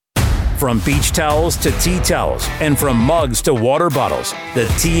From beach towels to tea towels, and from mugs to water bottles, the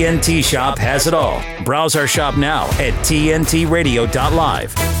TNT Shop has it all. Browse our shop now at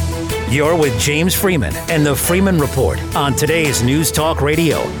tntradio.live. You're with James Freeman and the Freeman Report on today's News Talk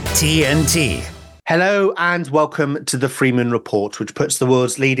Radio, TNT. Hello and welcome to the Freeman Report, which puts the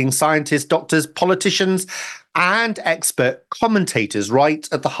world's leading scientists, doctors, politicians and expert commentators right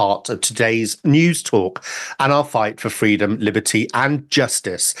at the heart of today's news talk and our fight for freedom, liberty and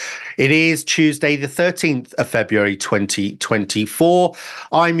justice. It is Tuesday, the 13th of February, 2024.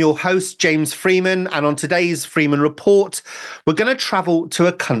 I'm your host, James Freeman, and on today's Freeman Report, we're going to travel to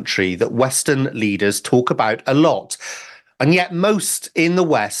a country that Western leaders talk about a lot, and yet most in the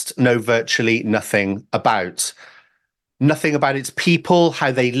West know virtually nothing about. Nothing about its people,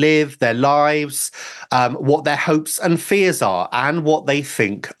 how they live their lives, what their hopes and fears are, and what they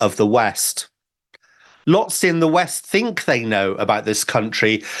think of the West. Lots in the West think they know about this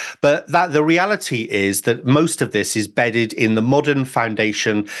country, but that the reality is that most of this is bedded in the modern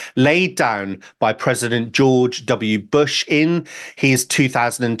foundation laid down by President George W. Bush in his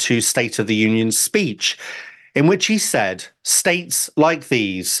 2002 State of the Union speech, in which he said, states like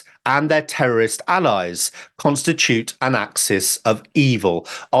these and their terrorist allies constitute an axis of evil,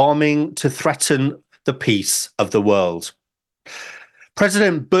 arming to threaten the peace of the world.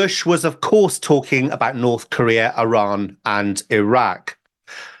 President Bush was, of course, talking about North Korea, Iran, and Iraq.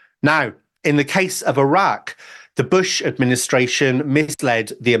 Now, in the case of Iraq, the Bush administration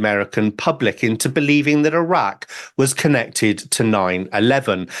misled the American public into believing that Iraq was connected to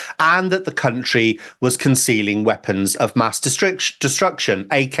 9/11 and that the country was concealing weapons of mass destruction,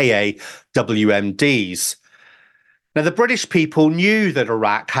 aka WMDs. Now, the British people knew that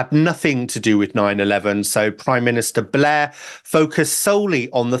Iraq had nothing to do with 9/11, so Prime Minister Blair focused solely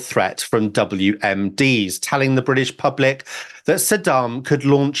on the threat from WMDs, telling the British public that Saddam could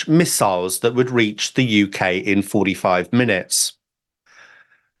launch missiles that would reach the UK in 45 minutes.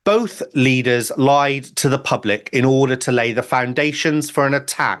 Both leaders lied to the public in order to lay the foundations for an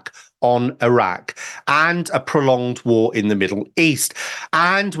attack on Iraq and a prolonged war in the Middle East.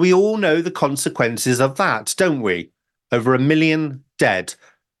 And we all know the consequences of that, don't we? Over 1 million dead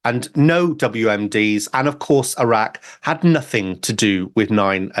and no WMDs. And of course, Iraq had nothing to do with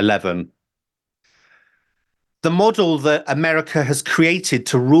 9/11. The model that America has created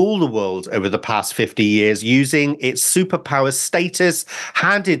to rule the world over the past 50 years using its superpower status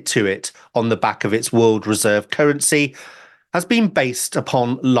handed to it on the back of its world reserve currency has been based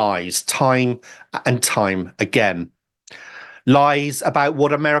upon lies time and time again. Lies about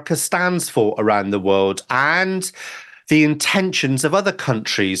what America stands for around the world and the intentions of other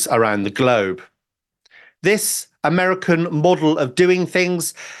countries around the globe. This American model of doing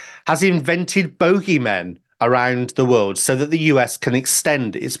things has invented bogeymen around the world so that the US can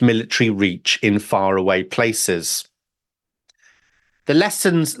extend its military reach in faraway places. The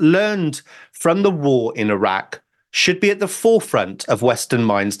lessons learned from the war in Iraq should be at the forefront of Western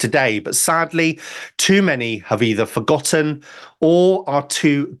minds today, but sadly, too many have either forgotten or are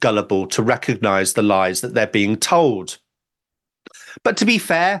too gullible to recognise the lies that they're being told. But to be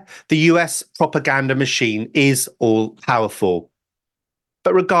fair, the US propaganda machine is all-powerful.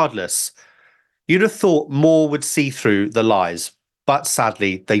 But regardless, you'd have thought more would see through the lies, but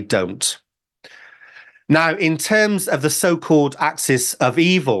sadly, they don't. Now, in terms of the so-called axis of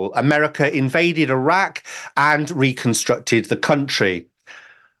evil, America invaded Iraq and reconstructed the country.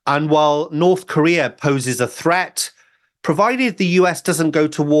 And while North Korea poses a threat, provided the US doesn't go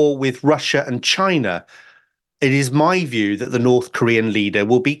to war with Russia and China, it is my view that the North Korean leader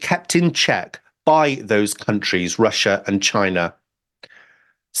will be kept in check by those countries, Russia and China.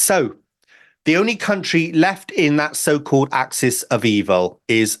 So, the only country left in that so-called axis of evil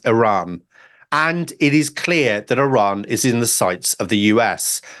is Iran. And it is clear that Iran is in the sights of the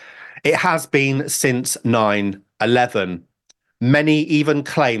US. It has been since 9/11. Many even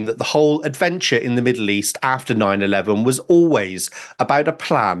claim that the whole adventure in the Middle East after 9/11 was always about a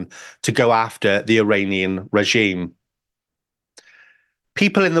plan to go after the Iranian regime.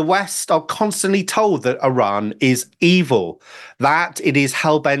 People in the West are constantly told that Iran is evil, that it is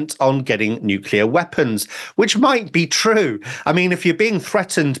hell-bent on getting nuclear weapons, which might be true. I mean, if you're being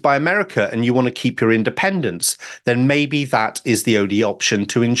threatened by America and you want to keep your independence, then maybe that is the only option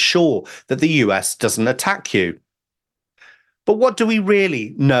to ensure that the US doesn't attack you. But what do we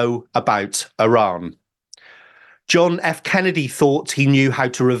really know about Iran? John F. Kennedy thought he knew how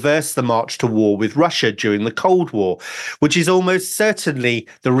to reverse the march to war with Russia during the Cold War, which is almost certainly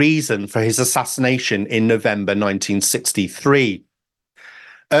the reason for his assassination in November 1963.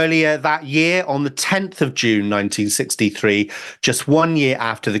 Earlier that year, on the 10th of June 1963, just 1 year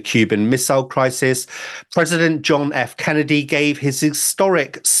after the Cuban Missile Crisis, President John F. Kennedy gave his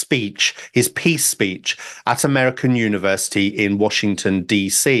historic speech, his peace speech, at American University in Washington,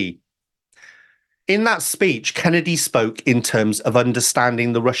 D.C. In that speech, Kennedy spoke in terms of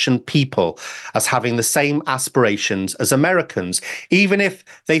understanding the Russian people as having the same aspirations as Americans, even if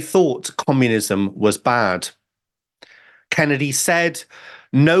they thought communism was bad. Kennedy said,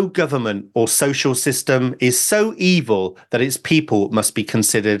 "No government or social system is so evil that its people must be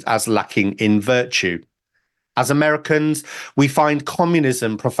considered as lacking in virtue. As Americans, we find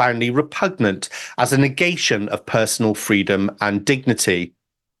communism profoundly repugnant as a negation of personal freedom and dignity.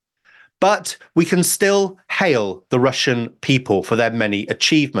 But we can still hail the Russian people for their many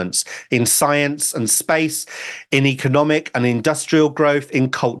achievements in science and space, in economic and industrial growth,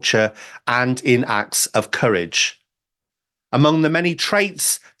 in culture, and in acts of courage. Among the many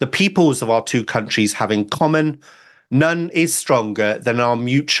traits the peoples of our two countries have in common, none is stronger than our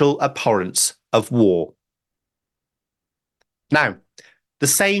mutual abhorrence of war." Now, the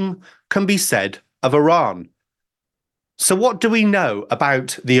same can be said of Iran. So what do we know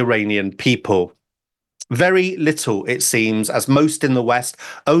about the Iranian people? Very little, it seems, as most in the West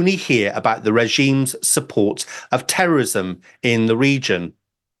only hear about the regime's support of terrorism in the region.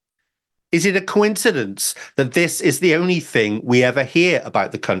 Is it a coincidence that this is the only thing we ever hear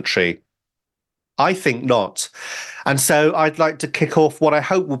about the country? I think not. And so I'd like to kick off what I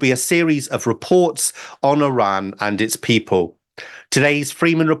hope will be a series of reports on Iran and its people. Today's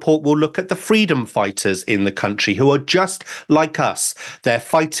Freeman report will look at the freedom fighters in the country who are just like us. They're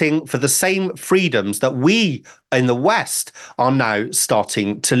fighting for the same freedoms that we in the West are now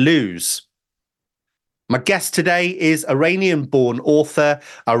starting to lose. My guest today is Iranian-born author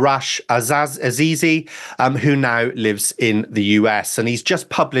Arash Azizi, who now lives in the US. And he's just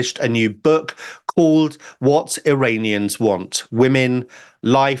published a new book called What Iranians Want: Women,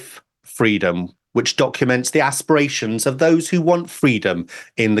 Life, Freedom, which documents the aspirations of those who want freedom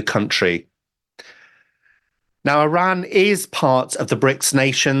in the country. Now, Iran is part of the BRICS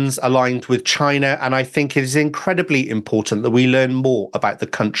nations aligned with China, and I think it is incredibly important that we learn more about the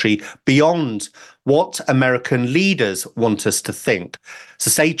country beyond what American leaders want us to think.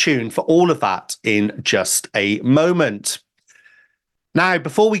 So stay tuned for all of that in just a moment. Now,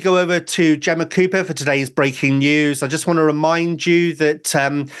 before we go over to Gemma Cooper for today's breaking news, I just want to remind you that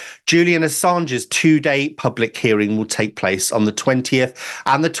Julian Assange's two-day public hearing will take place on the 20th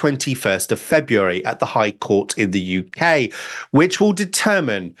and the 21st of February at the High Court in the UK, which will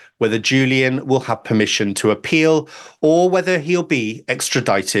determine whether Julian will have permission to appeal or whether he'll be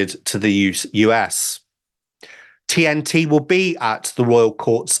extradited to the US. TNT will be at the Royal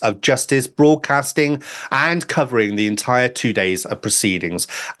Courts of Justice, broadcasting and covering the entire 2 days of proceedings,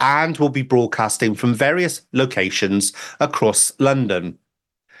 and will be broadcasting from various locations across London.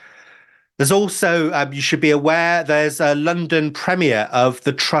 There's also, you should be aware, there's a London premiere of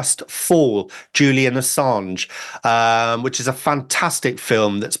The Trust Fall, Julian Assange, which is a fantastic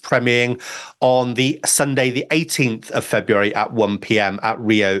film that's premiering on the Sunday, the 18th of February at 1 p.m. at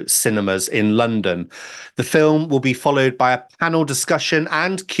Rio Cinemas in London. The film will be followed by a panel discussion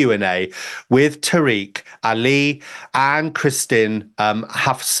and Q&A with Tariq Ali and Kristin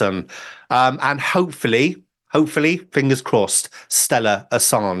Hafson, and hopefully, fingers crossed, Stella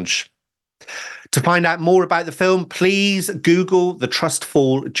Assange. To find out more about the film, please Google The Trust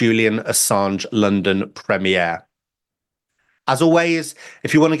Fall Julian Assange London premiere. As always,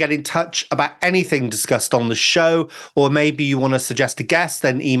 if you want to get in touch about anything discussed on the show, or maybe you want to suggest a guest,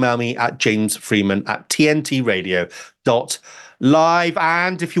 then email me at jamesfreeman@tntradio.live.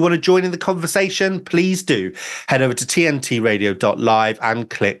 And if you want to join in the conversation, please do head over to tntradio.live and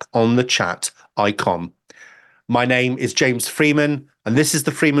click on the chat icon. My name is James Freeman, and this is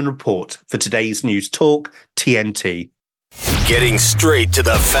the Freeman Report for today's News Talk, TNT. Getting straight to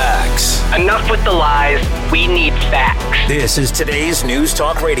the facts. Enough with the lies. We need facts. This is today's News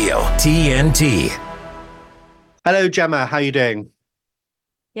Talk Radio, TNT. Hello, Gemma. How are you doing?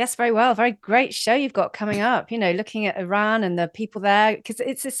 Yes, very well. Very great show you've got coming up, looking at Iran and the people there, because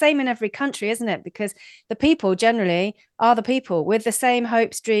it's the same in every country, isn't it? Because the people generally are the people with the same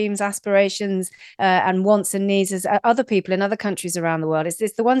hopes, dreams, aspirations, and wants and needs as other people in other countries around the world.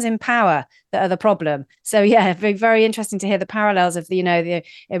 It's the ones in power that are the problem. So yeah, very, very interesting to hear the parallels of the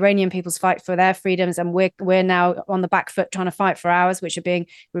Iranian people's fight for their freedoms, and we're now on the back foot trying to fight for ours, which are being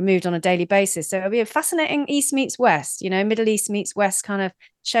removed on a daily basis. So it'll be a fascinating East meets West, Middle East meets West kind of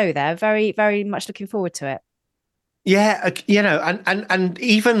show there. Very, very much looking forward to it. Yeah, and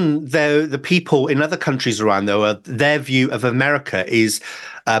even though the people in other countries around the world, their view of America is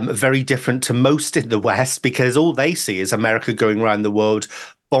very different to most in the West, because all they see is America going around the world,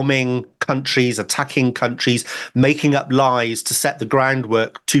 bombing countries, attacking countries, making up lies to set the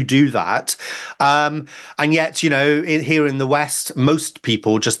groundwork to do that. And yet, here in the West, most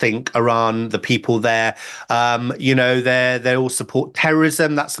people just think Iran, the people there, they all support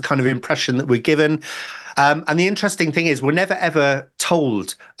terrorism. That's the kind of impression that we're given. And the interesting thing is, we're never ever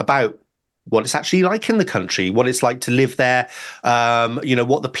told about what it's actually like in the country, what it's like to live there,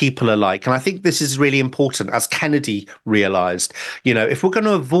 what the people are like. And I think this is really important, as Kennedy realized. If we're going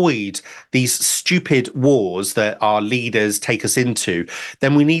to avoid these stupid wars that our leaders take us into,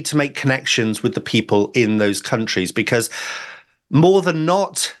 then we need to make connections with the people in those countries, because more than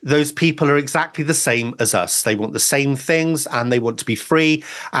not, those people are exactly the same as us. They want the same things, and they want to be free,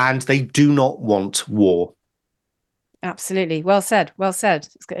 and they do not want war. Absolutely. Well said. Well said.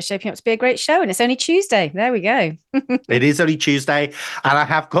 It's shaping up to be a great show, and it's only Tuesday. There we go. It is only Tuesday, and I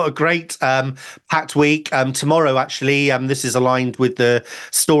have got a great packed week. Tomorrow, actually, this is aligned with the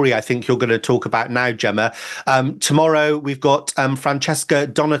story I think you're going to talk about now, Gemma. Tomorrow, we've got Francesca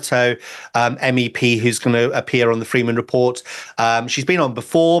Donato, MEP, who's going to appear on the Freeman Report. She's been on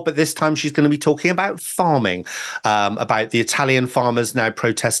before, but this time she's going to be talking about farming, about the Italian farmers now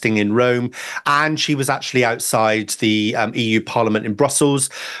protesting in Rome. And she was actually outside the EU Parliament in Brussels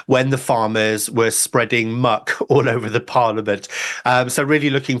when the farmers were spreading muck all over the Parliament. So really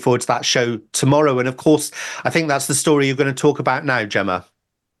looking forward to that show tomorrow. And of course, I think that's the story you're going to talk about now, Gemma.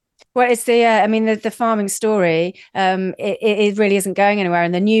 Well, it's the farming story. It really isn't going anywhere.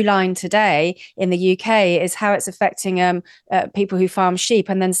 And the new line today in the UK is how it's affecting people who farm sheep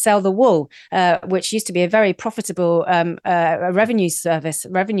and then sell the wool, which used to be a very profitable revenue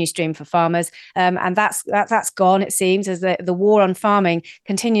stream for farmers. And that's gone, it seems, as the war on farming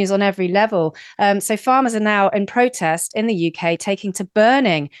continues on every level. So farmers are now in protest in the UK taking to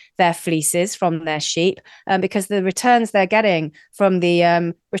burning their fleeces from their sheep because the returns they're getting from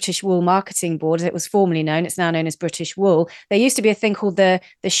the British Wool Marketing Board, as it was formerly known, it's now known as British Wool. There used to be a thing called the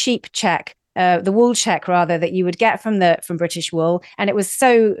sheep check, the wool check rather, that you would get from British Wool, and it was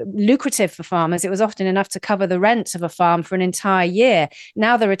so lucrative for farmers. It was often enough to cover the rent of a farm for an entire year.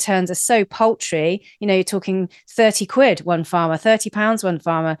 Now the returns are so paltry. You're talking 30 quid one farmer, £30 one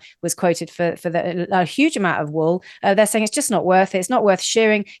farmer was quoted for a huge amount of wool. They're saying it's just not worth it. It's not worth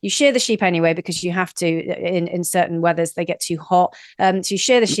shearing. You shear the sheep anyway because you have to in certain weathers, they get too hot. So you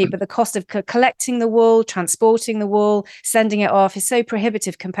shear the sheep, but the cost of collecting the wool, transporting the wool, sending it off is so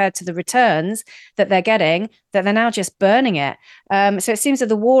prohibitive compared to the return that they're getting, that they're now just burning it. So it seems that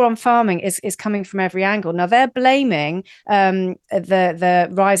the war on farming is coming from every angle. Now they're blaming the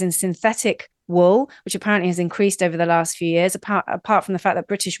rise in synthetic wool, which apparently has increased over the last few years, apart from the fact that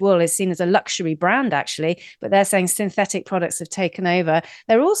British wool is seen as a luxury brand, actually, but they're saying synthetic products have taken over.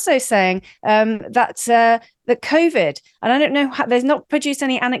 They're also saying that COVID, and I don't know, there's not produced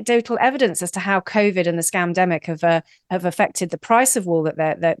any anecdotal evidence as to how COVID and the scamdemic have affected the price of wool that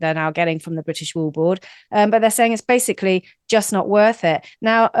they're now getting from the British Wool Board. But they're saying it's basically just not worth it.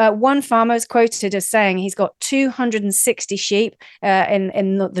 Now, one farmer is quoted as saying he's got 260 sheep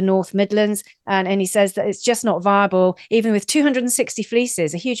in the North Midlands, and he says that it's just not viable, even with 260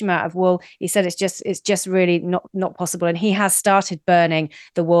 fleeces, a huge amount of wool. He said it's just really not possible, and he has started burning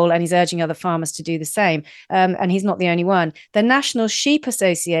the wool, and he's urging other farmers to do the same. And he's not the only one. The National Sheep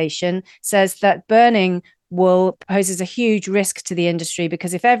Association says that burning wool poses a huge risk to the industry,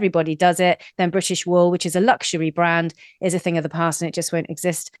 because if everybody does it, then British Wool, which is a luxury brand, is a thing of the past and it just won't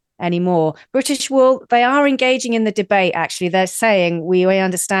exist anymore. British Wool, they are engaging in the debate, actually. They're saying, we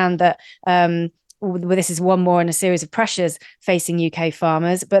understand that this is one more in a series of pressures facing UK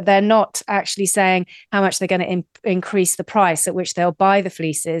farmers, but they're not actually saying how much they're going to increase the price at which they'll buy the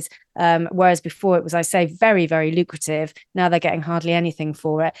fleeces. Whereas before it was, I say, very, very lucrative. Now they're getting hardly anything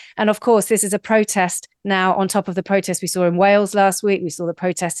for it. And of course, this is a protest now on top of the protest we saw in Wales last week. We saw the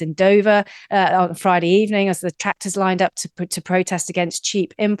protests in Dover on Friday evening as the tractors lined up to protest against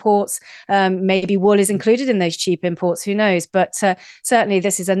cheap imports. Maybe wool is included in those cheap imports, who knows? But certainly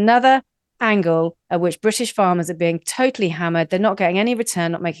this is another angle at which British farmers are being totally hammered. They're not getting any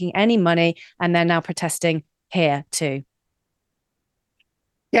return, not making any money, and they're now protesting here too.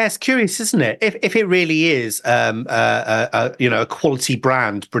 Yeah, it's curious, isn't it? If it really is, a quality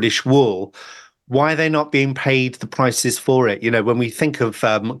brand, British wool, why are they not being paid the prices for it? When we think of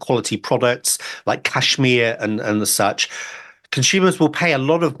quality products like cashmere and the such, consumers will pay a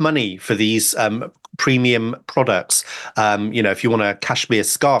lot of money for these premium products. If you want a cashmere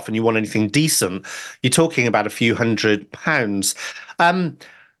scarf and you want anything decent, you're talking about a few £100s.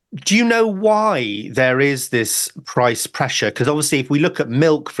 Do you know why there is this price pressure? Because obviously, if we look at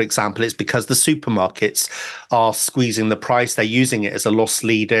milk, for example, it's because the supermarkets are squeezing the price. They're using it as a loss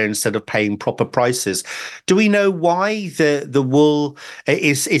leader instead of paying proper prices. Do we know why the wool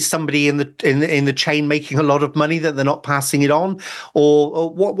is somebody in the chain making a lot of money that they're not passing it on,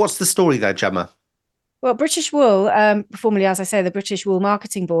 or what's the story there, Gemma? Well, British Wool, formerly, as I say, the British Wool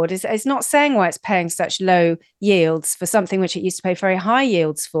Marketing Board, is not saying why it's paying such low yields for something which it used to pay very high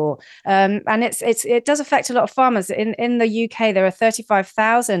yields for. And it does affect a lot of farmers. In the UK, there are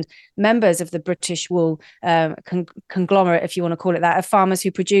 35,000 members of the British Wool conglomerate, if you want to call it that, of farmers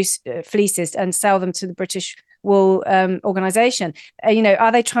who produce fleeces and sell them to the British Wool organisation.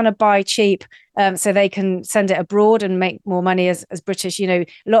 Are they trying to buy cheap so they can send it abroad and make more money as British? A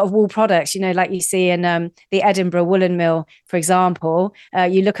lot of wool products, like you see in the Edinburgh Woolen Mill, for example,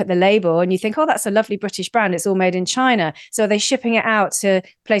 you look at the label and you think, oh, that's a lovely British brand. It's all made in China. So are they shipping it out to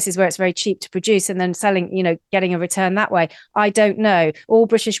places where it's very cheap to produce and then selling, getting a return that way? I don't know. All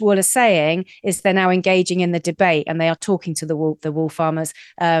British Wool are saying is they're now engaging in the debate and they are talking to the wool farmers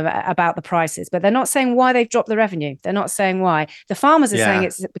about the prices, but they're not saying why they've dropped the revenue. They're not saying why. The farmers are saying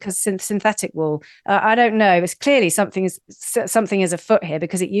it's because synthetic wool. I don't know. It's clearly something is afoot here,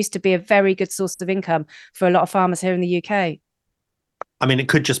 because it used to be a very good source of income for a lot of farmers here in the UK. I mean, it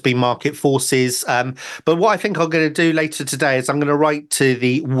could just be market forces. But what I think I'm going to do later today is I'm going to write to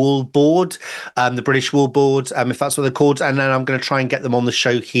the Wool Board, the British Wool Board, if that's what they're called. And then I'm going to try and get them on the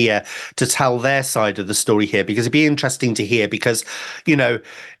show here to tell their side of the story here, because it'd be interesting to hear, because,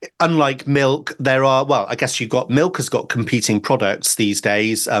 unlike milk, I guess milk has got competing products these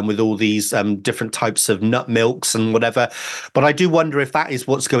days with all these different types of nut milks and whatever. But I do wonder if that is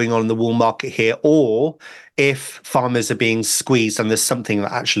what's going on in the wool market here, or if farmers are being squeezed and there's something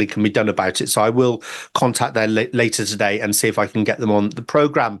that actually can be done about it. So I will contact them later today and see if I can get them on the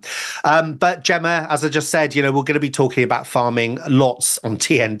programme. But Gemma, as I just said, we're going to be talking about farming lots on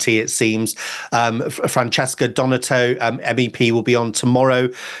TNT, it seems. Francesca Donato, MEP, will be on tomorrow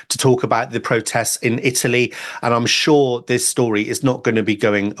to talk about the protests in Italy. And I'm sure this story is not going to be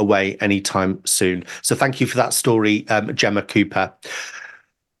going away anytime soon. So thank you for that story, Gemma Cooper.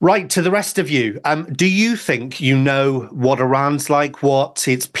 Right, to the rest of you, do you think you know what Iran's like, what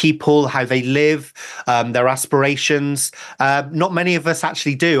its people, how they live, their aspirations? Not many of us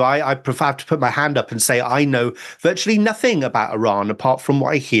actually do. I have to put my hand up and say I know virtually nothing about Iran apart from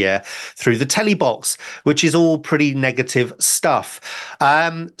what I hear through the telly box, which is all pretty negative stuff.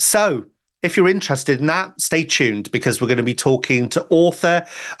 So if you're interested in that, stay tuned, because we're going to be talking to author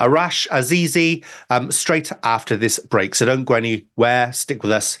Arash Azizi straight after this break. So don't go anywhere. Stick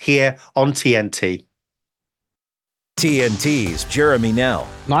with us here on TNT. TNT's Jeremy Nell.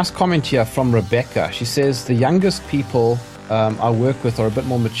 Nice comment here from Rebecca. She says the youngest people I work with are a bit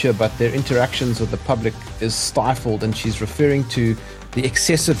more mature, but their interactions with the public is stifled. And she's referring to the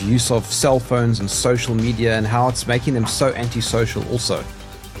excessive use of cell phones and social media and how it's making them so antisocial also.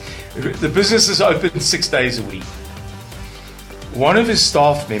 The business is open 6 days a week. One of his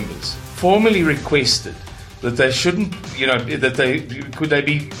staff members formally requested that they shouldn't, could they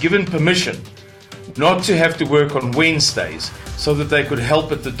be given permission not to have to work on Wednesdays so that they could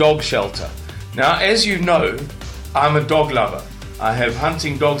help at the dog shelter. Now, as you know, I'm a dog lover. I have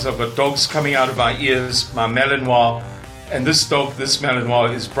hunting dogs. I've got dogs coming out of my ears, my Malinois. And this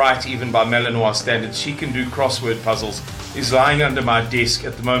Malinois is bright even by Malinois standards. She can do crossword puzzles. Is lying under my desk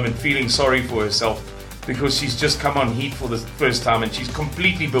at the moment feeling sorry for herself because she's just come on heat for the first time and she's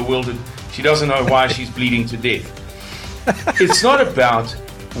completely bewildered. She doesn't know why she's bleeding to death. It's not about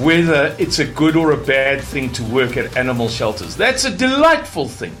whether it's a good or a bad thing to work at animal shelters. That's a delightful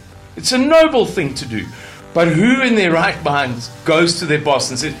thing. It's a noble thing to do. But who in their right mind goes to their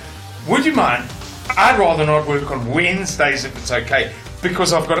boss and says, would you mind? I'd rather not work on Wednesdays if it's okay,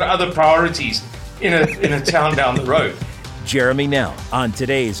 because I've got other priorities in a town down the road. Jeremy Nell on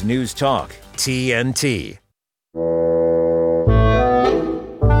today's News Talk, TNT.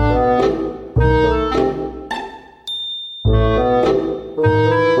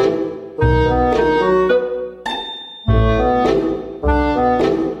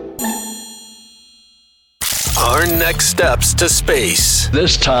 Our next steps to space.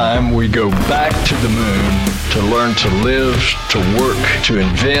 This time we go back to the moon to learn to live, to work, to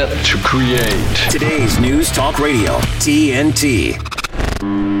invent, to create. Today's News Talk Radio, TNT.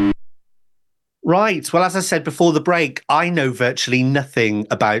 Right. Well, as I said before the break, I know virtually nothing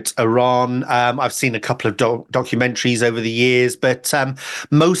about Iran. I've seen a couple of documentaries over the years, but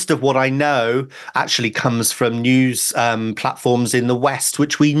most of what I know actually comes from news platforms in the West,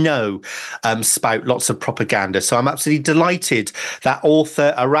 which we know spout lots of propaganda. So I'm absolutely delighted that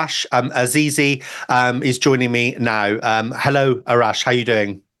author Arash Azizi is joining me now. Hello, Arash. How are you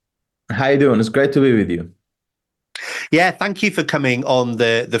doing? How you doing? It's great to be with you. Yeah, thank you for coming on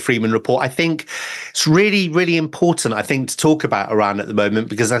the Freeman Report. I think it's really, really important, I think, to talk about Iran at the moment,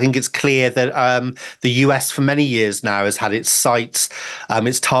 because I think it's clear that the US for many years now has had its sights,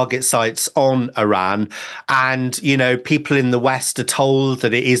 its target sights on Iran. And, you know, people in the West are told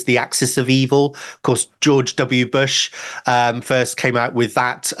that it is the axis of evil. Of course, George W. Bush first came out with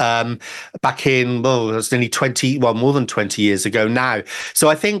that back in, well, it was nearly more than 20 years ago now. So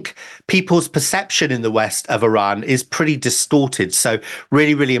I think people's perception in the West of Iran is pretty distorted. So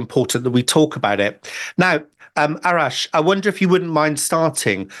really, really important that we talk about it. Now, Arash, I wonder if you wouldn't mind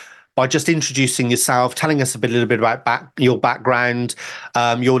starting by just introducing yourself, telling us a little bit about your background,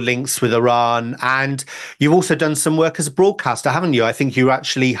 your links with Iran, and you've also done some work as a broadcaster, haven't you? I think you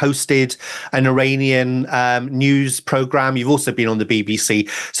actually hosted an Iranian news program. You've also been on the BBC.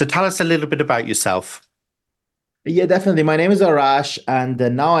 So tell us a little bit about yourself. Yeah, definitely. My name is Arash, and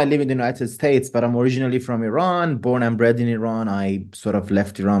now I live in the United States, but I'm originally from Iran, born and bred in Iran. I sort of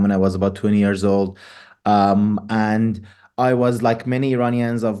left Iran when I was about 20 years old. And I was like many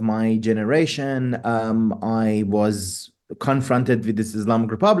Iranians of my generation. I was confronted with this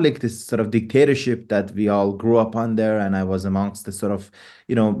Islamic Republic, this sort of dictatorship that we all grew up under. And I was amongst the sort of,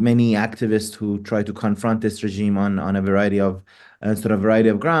 many activists who try to confront this regime on a variety of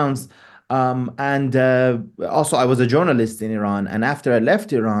grounds. And also, I was a journalist in Iran. And after I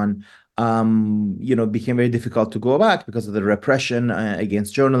left Iran, it became very difficult to go back because of the repression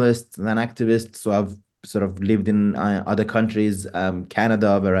against journalists and activists. So I've sort of lived in other countries,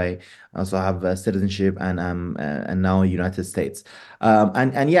 Canada, where I also have citizenship, and now United States.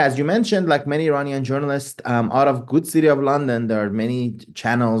 And yeah, as you mentioned, like many Iranian journalists out of good city of London, there are many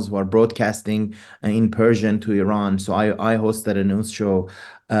channels who are broadcasting in Persian to Iran. So I hosted a news show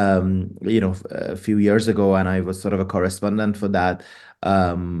a few years ago, and I was sort of a correspondent for that.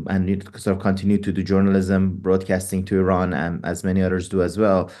 And it sort of continued to do journalism, broadcasting to Iran, as many others do as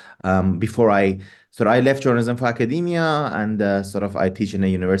well. Before I left journalism for academia, and I teach in a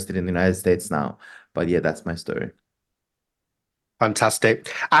university in the United States now. But yeah, that's my story.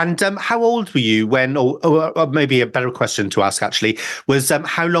 Fantastic. And how old were you when, or maybe a better question to ask actually, was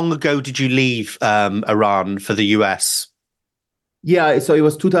how long ago did you leave Iran for the US? Yeah, so it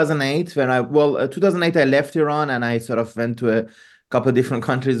was 2008 when 2008 I left Iran, and I sort of went to a couple of different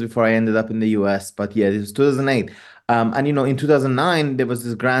countries before I ended up in the US. But yeah, it was 2008. And in 2009, there was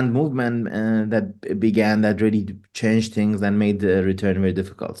this grand movement that began that really changed things and made the return very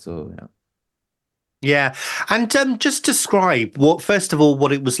difficult. So, yeah. Yeah. And just describe first of all,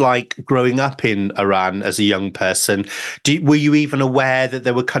 what it was like growing up in Iran as a young person. Were you even aware that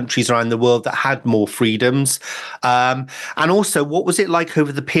there were countries around the world that had more freedoms? And also, what was it like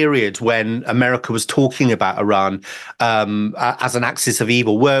over the period when America was talking about Iran as an axis of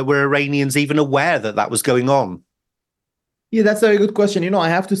evil? Were Iranians even aware that that was going on? Yeah, that's a very good question. I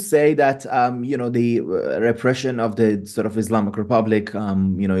have to say that, the repression of the sort of Islamic Republic,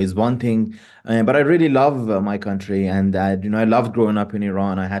 is one thing. But I really love my country, and, I loved growing up in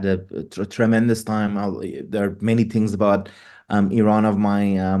Iran. I had a tremendous time. There are many things about Iran of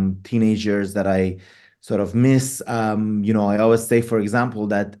my teenagers that I sort of miss. I always say, for example,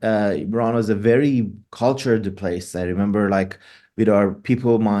 that Iran was a very cultured place. I remember with our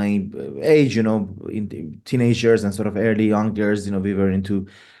people my age, in teenagers and sort of early young years, we were into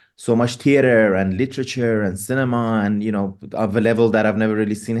so much theater and literature and cinema, and of a level that I've never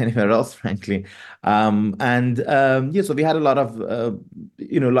really seen anywhere else, frankly. So we had a lot of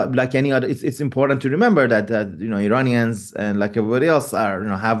like any other. It's important to remember that Iranians, and like everybody else, are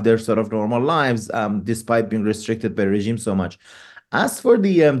have their sort of normal lives despite being restricted by regime so much. As for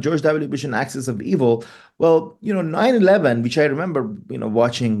the George W. Bush and axis of evil, well, 9/11, which I remember,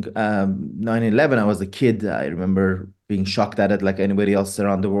 watching 9/11. I was a kid. I remember being shocked at it like anybody else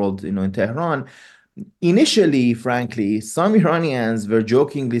around the world, in Tehran. Initially, frankly, some Iranians were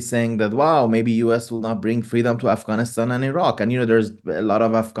jokingly saying that, wow, maybe US will not bring freedom to Afghanistan and Iraq. And, there's a lot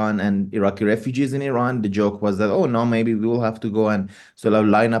of Afghan and Iraqi refugees in Iran. The joke was that, oh, no, maybe we will have to go and sort of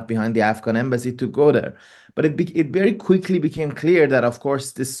line up behind the Afghan embassy to go there. But it very quickly became clear that, of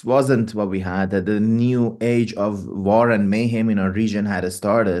course, this wasn't what we had, that the new age of war and mayhem in our region had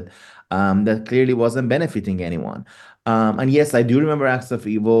started, that clearly wasn't benefiting anyone. And yes, I do remember Acts of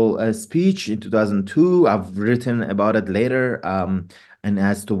Evil speech in 2002. I've written about it later, and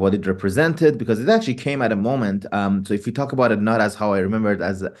as to what it represented, because it actually came at a moment. So if we talk about it not as how I remember it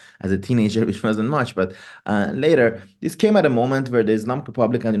as a teenager, which wasn't much, but later, this came at a moment where the Islamic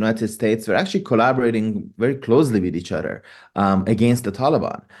Republic and the United States were actually collaborating very closely with each other against the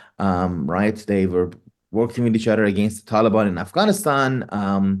Taliban, right? They were working with each other against the Taliban in Afghanistan.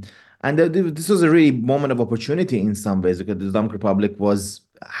 And this was a really moment of opportunity in some ways, because the Islamic Republic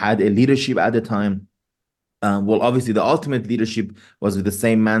had a leadership at the time. Well, obviously, the ultimate leadership was with the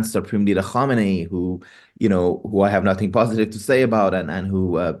same man, Supreme Leader Khamenei, who I have nothing positive to say about, and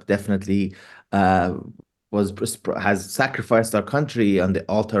who definitely has sacrificed our country on the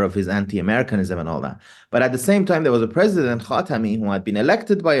altar of his anti-Americanism and all that. But at the same time, there was a president, Khatami, who had been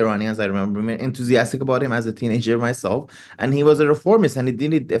elected by Iranians. I remember being enthusiastic about him as a teenager myself, and he was a reformist, and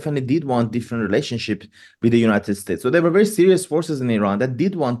he definitely did want different relationship with the United States. So there were very serious forces in Iran that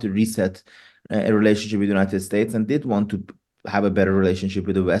did want to reset a relationship with the United States and did want to have a better relationship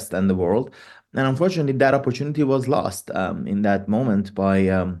with the West and the world. And unfortunately, that opportunity was lost in that moment by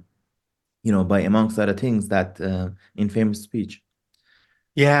amongst other things, that infamous speech.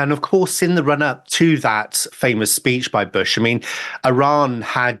 Yeah, and of course, in the run-up to that famous speech by Bush, I mean, Iran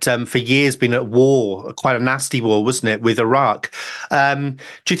had for years been at war, quite a nasty war, wasn't it, with Iraq? Do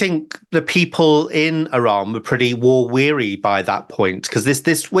you think the people in Iran were pretty war-weary by that point? Because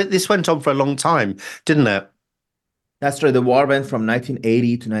this went on for a long time, didn't it? That's right. The war went from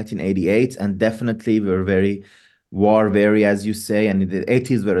 1980 to 1988, and definitely we were very war-weary, as you say, and the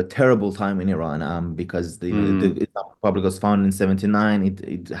 80s were a terrible time in Iran because the Islamic Republic was founded in 1979.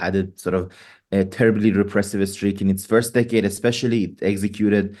 It had a sort of a terribly repressive streak in its first decade, especially. It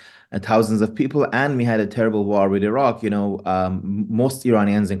executed thousands of people, and we had a terrible war with Iraq. Most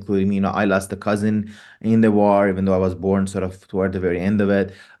Iranians, including me, I lost a cousin in the war, even though I was born sort of toward the very end of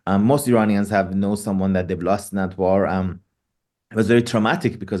it. Most Iranians know someone that they've lost in that war. It was very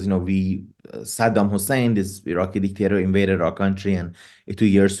traumatic because, Saddam Hussein, this Iraqi dictator, invaded our country, and it took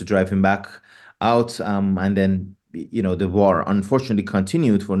years to drive him back out. And then, the war unfortunately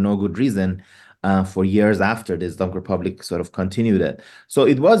continued for no good reason for years after the Islamic Republic sort of continued it. So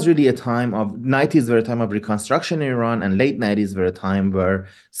it was really a time of 90s were a time of reconstruction in Iran, and late 90s were a time where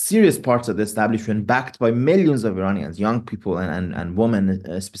serious parts of the establishment, backed by millions of Iranians, young people and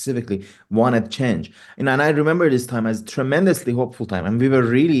women specifically, wanted change. And I remember this time as a tremendously hopeful time. And we were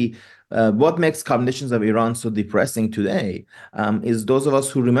really what makes conditions of Iran so depressing today is those of us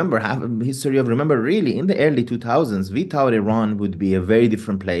who have a history of really in the early 2000s, we thought Iran would be a very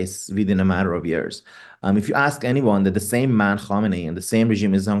different place within a matter of years. If you ask anyone that the same man, Khamenei, and the same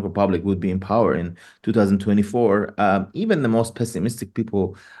regime, Islamic Republic, would be in power in 2024, even the most pessimistic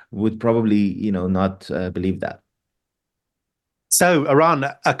people would probably, not believe that. So Iran,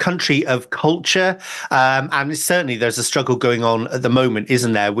 a country of culture, and certainly there's a struggle going on at the moment,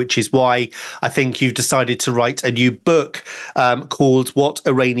 isn't there? Which is why I think you've decided to write a new book called What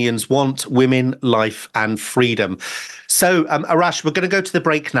Iranians Want, Women, Life and Freedom. So, Arash, we're going to go to the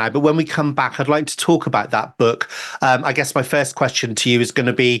break now, but when we come back, I'd like to talk about that book. I guess my first question to you is going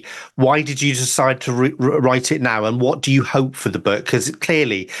to be, why did you decide to write it now, and what do you hope for the book? Because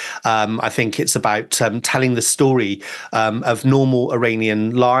clearly, I think it's about telling the story of normal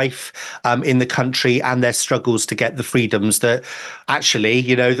Iranian life in the country and their struggles to get the freedoms that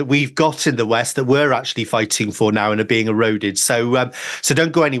actually, that we've got in the West that we're actually fighting for now and are being eroded. So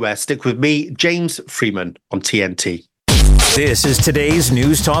don't go anywhere. Stick with me, James Freeman on TNT. This is today's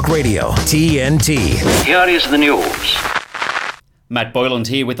News Talk Radio, TNT. Here is the news. Matt Boyland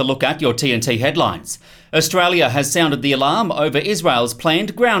here with a look at your TNT headlines. Australia has sounded the alarm over Israel's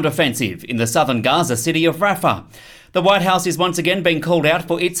planned ground offensive in the southern Gaza city of Rafah. The White House is once again being called out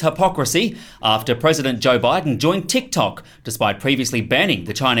for its hypocrisy after President Joe Biden joined TikTok, despite previously banning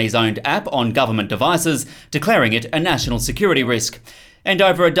the Chinese-owned app on government devices, declaring it a national security risk. And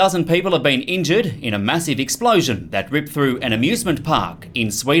over a dozen people have been injured in a massive explosion that ripped through an amusement park in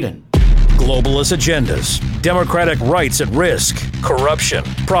Sweden. Globalist agendas, democratic rights at risk, corruption,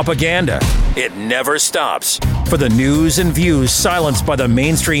 propaganda. It never stops. For the news and views silenced by the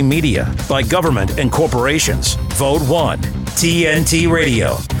mainstream media, by government and corporations, vote 1. TNT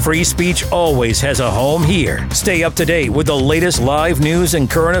Radio. Free speech always has a home here. Stay up to date with the latest live news and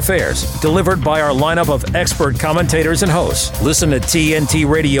current affairs, delivered by our lineup of expert commentators and hosts. Listen to TNT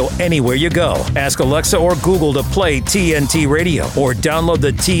Radio anywhere you go. Ask Alexa or Google to play TNT Radio, or download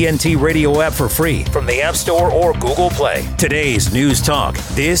the TNT Radio app for free from the App Store or Google Play. Today's News Talk.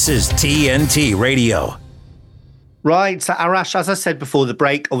 This is TNT Radio. Right. So, Arash, as I said before the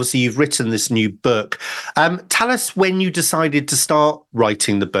break, obviously you've written this new book. Tell us when you decided to start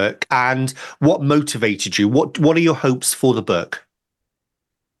writing the book and what motivated you. What are your hopes for the book?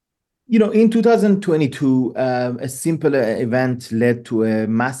 In 2022, a simple event led to a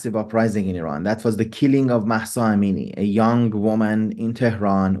massive uprising in Iran. That was the killing of Mahsa Amini, a young woman in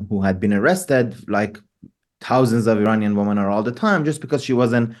Tehran who had been arrested, like thousands of Iranian women are all the time, just because she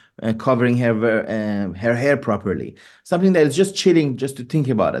wasn't covering her hair properly. Something that is just chilling just to think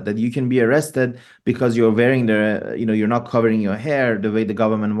about it, that you can be arrested because you're wearing you're not covering your hair the way the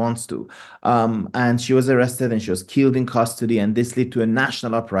government wants to. And she was arrested and she was killed in custody, and this led to a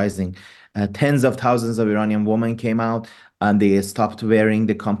national uprising. Tens of thousands of Iranian women came out and they stopped wearing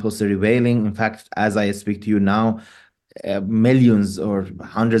the compulsory veiling. In fact, as I speak to you now, millions or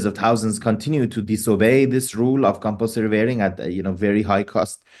hundreds of thousands continue to disobey this rule of compulsory wearing at very high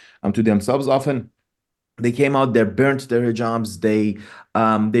cost to themselves. Often they came out, they burnt their hijabs, they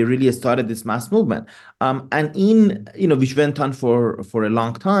really started this mass movement, which went on for a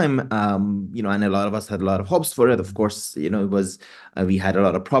long time, and a lot of us had a lot of hopes for it. Of course, it was we had a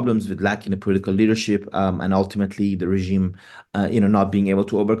lot of problems with lacking the political leadership, and ultimately the regime, not being able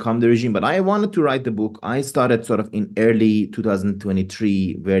to overcome the regime. But I wanted to write the book. I started sort of in early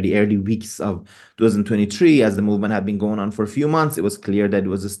 2023, the early weeks of 2023, as the movement had been going on for a few months. It was clear that it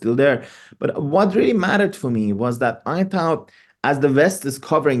was still there. But what really mattered for me was that I thought, as the West is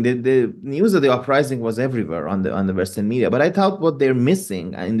covering, the news of the uprising was everywhere on the Western media. But I thought what they're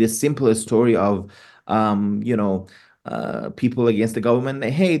missing in this simple story of, people against the government they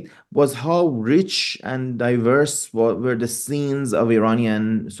hate, was how rich and diverse were the scenes of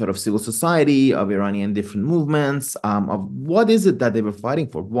Iranian sort of civil society, of Iranian different movements, of what is it that they were fighting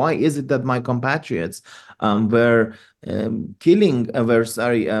for? Why is it that my compatriots were having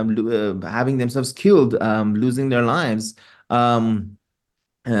themselves killed, losing their lives, by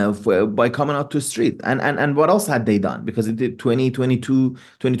coming out to the street, and what else had they done? Because it did 2022,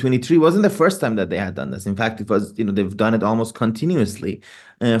 2023 wasn't the first time that they had done this. In fact, it was, they've done it almost continuously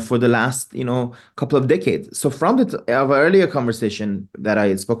for the last couple of decades. So from our earlier conversation that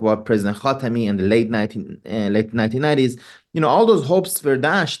I spoke about President Khatami in the late 1990s, all those hopes were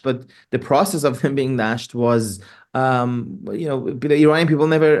dashed, but the process of them being dashed was, the Iranian people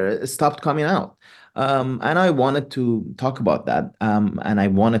never stopped coming out. And I wanted to talk about that, and I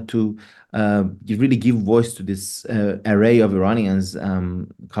wanted to really give voice to this array of Iranians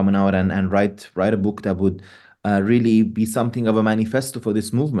coming out and write a book that would really be something of a manifesto for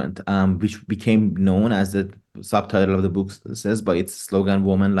this movement, which became known, as the subtitle of the book says, by its slogan,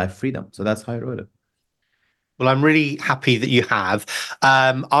 "Woman, Life, Freedom." So that's how I wrote it. Well, I'm really happy that you have.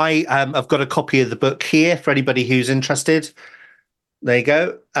 I've got a copy of the book here for anybody who's interested. There you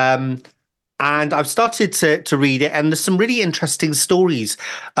go. And I've started to read it, and there's some really interesting stories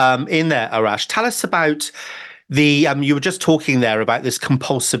in there, Arash. Tell us about you were just talking there about this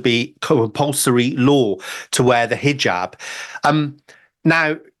compulsory law to wear the hijab.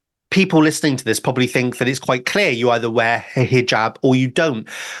 Now, people listening to this probably think that it's quite clear. You either wear a hijab or you don't.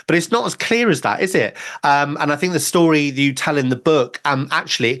 But it's not as clear as that, is it? And I think the story that you tell in the book,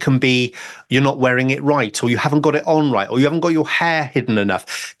 actually, it can be you're not wearing it right, or you haven't got it on right, or you haven't got your hair hidden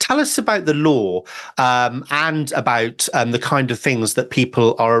enough. Tell us about the law and about the kind of things that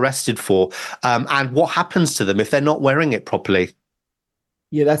people are arrested for, and what happens to them if they're not wearing it properly.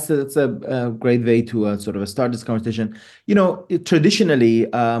 Yeah, that's a great way to sort of start this conversation. Traditionally,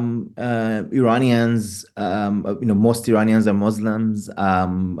 Iranians, most Iranians are Muslims,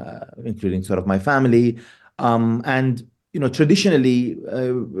 including sort of my family, and traditionally,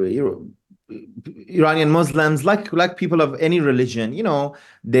 Iranian Muslims, like people of any religion,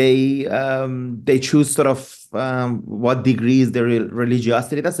 they choose sort of what degrees their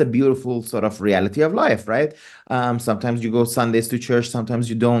religiosity. That's a beautiful sort of reality of life, right? Sometimes you go Sundays to church, sometimes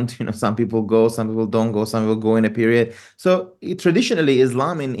you don't. Some people go, some people don't go, some people go in a period. So traditionally,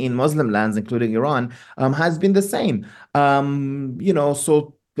 Islam in Muslim lands, including Iran, has been the same.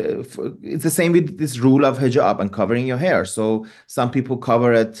 So it's the same with this rule of hijab and covering your hair. So some people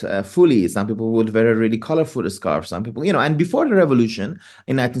cover it fully. Some people would wear a really colorful scarf. Some people, and before the revolution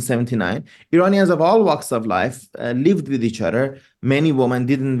in 1979, Iranians of all walks of life lived with each other. Many women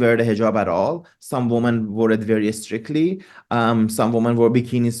didn't wear the hijab at all. Some women wore it very strictly. Some women wore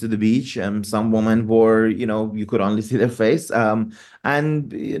bikinis to the beach. Some women wore, you could only see their face. And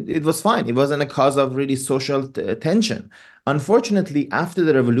it was fine. It wasn't a cause of really social tension. Unfortunately, after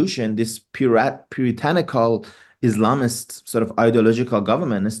the revolution, this puritanical Islamist sort of ideological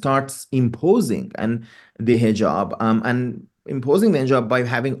government starts imposing the hijab, and imposing the hijab by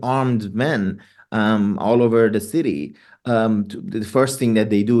having armed men all over the city. The first thing that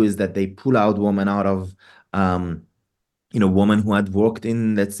they do is that they pull out women out of women who had worked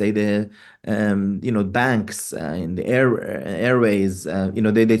in, let's say, the banks, in the airways.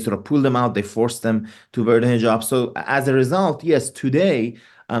 They sort of pull them out. They force them to wear the hijab. So as a result, yes, today,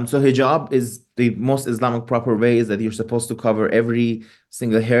 so hijab is the most Islamic proper way, is that you're supposed to cover every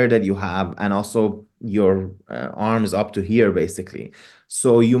single hair that you have, and also your arms up to here, basically.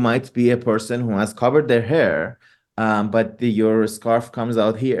 So you might be a person who has covered their hair, but your scarf comes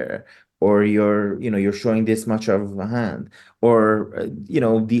out here, or you're showing this much of a hand, or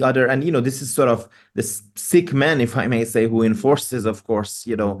the other. And this is sort of this sick man, if I may say, who enforces, of course,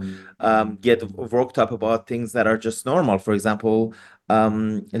 get worked up about things that are just normal. For example,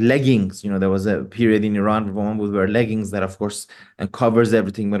 leggings. There was a period in Iran where women would wear leggings that, of course, covers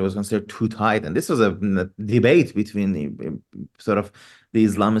everything, but it was considered too tight. And this was a debate between the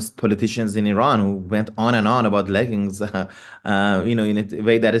Islamist politicians in Iran, who went on and on about leggings, in a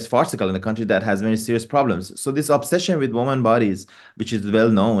way that is farcical in a country that has many serious problems. So this obsession with women bodies, which is well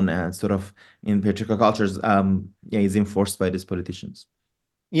known and sort of in patriarchal cultures, is enforced by these politicians.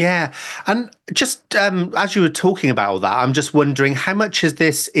 Yeah. And just as you were talking about all that, I'm just wondering how much of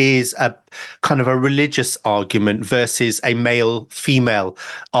this is a kind of a religious argument versus a male-female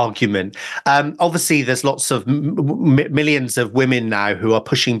argument. Obviously, there's lots of millions of women now who are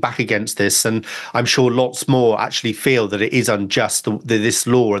pushing back against this. And I'm sure lots more actually feel that it is unjust, this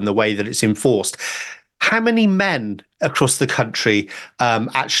law and the way that it's enforced. How many men across the country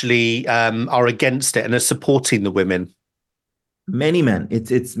actually are against it and are supporting the women? Many men.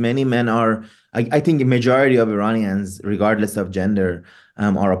 It's many men are. I think a majority of Iranians, regardless of gender,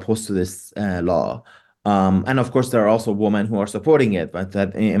 are opposed to this law. And of course, there are also women who are supporting it. But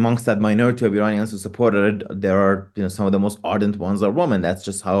that amongst that minority of Iranians who support it, there are some of the most ardent ones are women.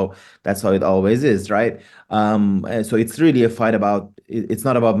 That's how it always is, right? So it's really a fight about. It's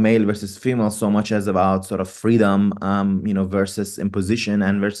not about male versus female so much as about sort of freedom, versus imposition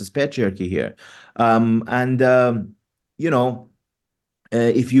and versus patriarchy here.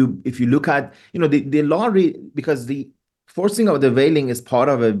 If you look at the law, because the forcing of the veiling is part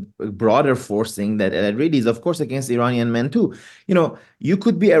of a broader forcing that really is, of course, against Iranian men too. You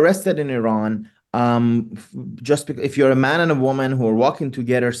could be arrested in Iran just because if you're a man and a woman who are walking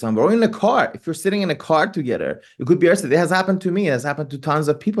together somewhere, or in a car. If you're sitting in a car together, you could be arrested. It has happened to me. It has happened to tons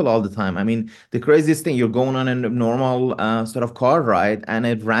of people all the time. I mean, the craziest thing, you're going on a normal sort of car ride, and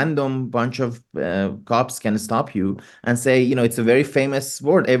a random bunch of cops can stop you and say, it's a very famous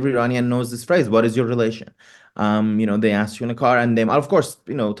word. Every Iranian knows this phrase. What is your relation? They ask you in a car, and then, of course,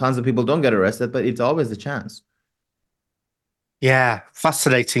 tons of people don't get arrested, but it's always a chance. Yeah,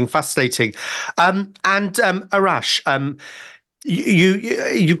 fascinating. And Arash,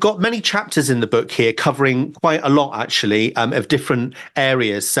 you've got many chapters in the book here covering quite a lot, actually, of different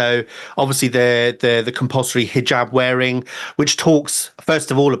areas. So obviously the compulsory hijab wearing, which talks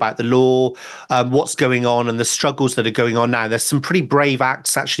first of all about the law, what's going on and the struggles that are going on now. There's some pretty brave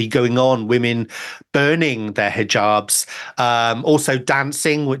acts actually going on, women burning their hijabs, also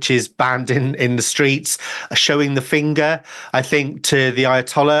dancing, which is banned in the streets, showing the finger, I think, to the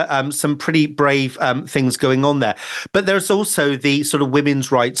Ayatollah. Some pretty brave things going on there. But there's also the sort of women's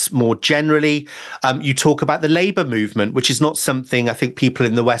rights more generally. You talk about the labor movement, which is not something I think people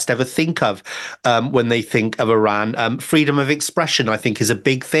in the West ever think of when they think of Iran. Freedom of expression, I think, is a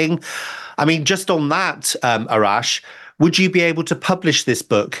big thing. I mean, just on that, Arash, would you be able to publish this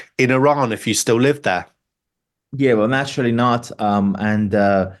book in Iran if you still lived there? Yeah, well, naturally not.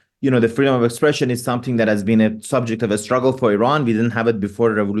 The freedom of expression is something that has been a subject of a struggle for Iran. We didn't have it before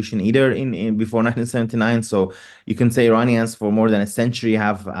the revolution either, before 1979. So you can say Iranians for more than a century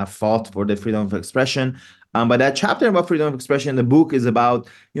have fought for the freedom of expression. But that chapter about freedom of expression in the book is about,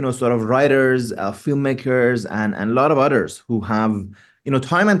 sort of writers, filmmakers, and a lot of others who have,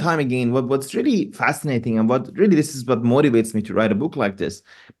 time and time again, what's really fascinating, and this is what motivates me to write a book like this,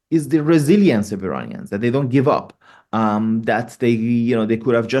 is the resilience of Iranians, that they don't give up. That they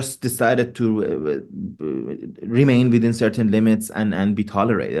could have just decided to remain within certain limits and be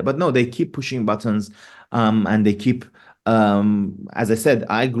tolerated. But no, they keep pushing buttons, and they keep, as I said,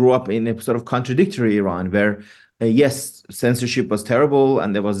 I grew up in a sort of contradictory Iran where, yes, censorship was terrible,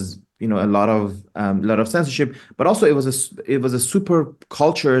 and there was, a lot of censorship, but also it was a super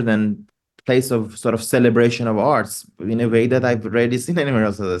culture then place of sort of celebration of arts in a way that I've rarely seen anywhere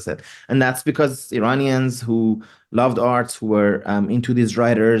else, as I said. And that's because Iranians who loved arts, who were into these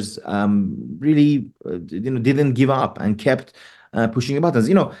writers, really, didn't give up and kept pushing buttons.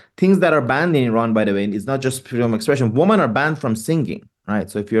 Things that are banned in Iran, by the way, is not just freedom of expression. Women are banned from singing, right?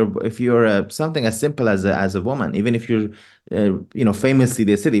 So if you're something as simple as a woman, even if you're famously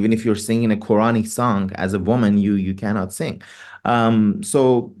they said, even if you're singing a Quranic song as a woman, you cannot sing.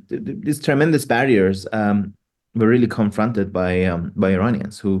 So these tremendous barriers were really confronted by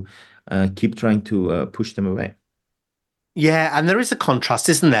Iranians who keep trying to push them away. Yeah, and there is a contrast,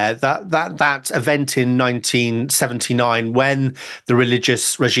 isn't there? That event in 1979 when the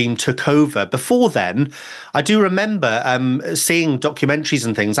religious regime took over. Before then, I do remember seeing documentaries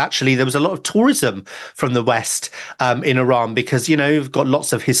and things. Actually, there was a lot of tourism from the West in Iran because, you've got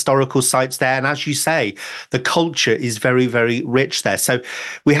lots of historical sites there. And as you say, the culture is very, very rich there. So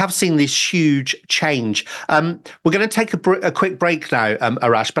we have seen this huge change. We're going to take a quick break now,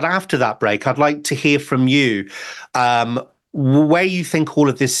 Arash. But after that break, I'd like to hear from you where you think all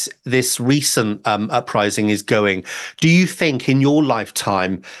of this recent uprising is going. Do you think in your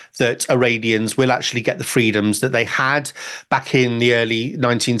lifetime that Iranians will actually get the freedoms that they had back in the early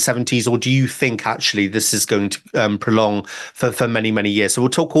 1970s, or do you think actually this is going to prolong for many, many years? So we'll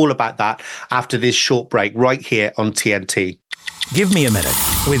talk all about that after this short break right here on TNT. Give me a minute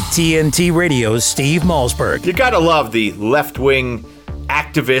with TNT Radio's Steve Malzberg. You gotta love the left-wing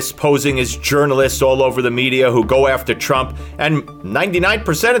activists posing as journalists all over the media who go after Trump, and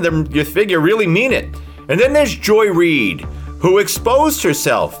 99% of them, you figure, really mean it. And then there's Joy Reid, who exposed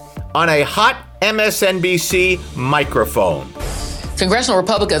herself on a hot MSNBC microphone. Congressional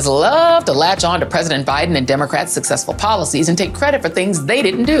Republicans love to latch on to President Biden and Democrats' successful policies and take credit for things they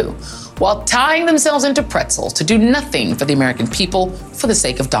didn't do, while tying themselves into pretzels to do nothing for the American people for the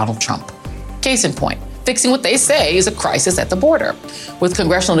sake of Donald Trump. Case in point, fixing what they say is a crisis at the border, with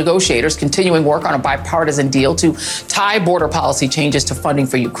congressional negotiators continuing work on a bipartisan deal to tie border policy changes to funding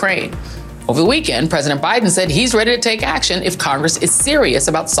for Ukraine. Over the weekend, President Biden said he's ready to take action if Congress is serious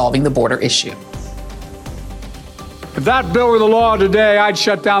about solving the border issue. If that bill were the law today, I'd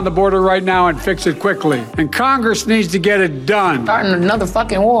shut down the border right now and fix it quickly. And Congress needs to get it done. Starting another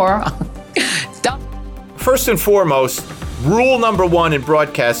fucking war. First and foremost, rule number one in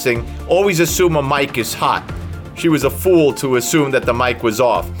broadcasting, always assume a mic is hot. She was a fool to assume that the mic was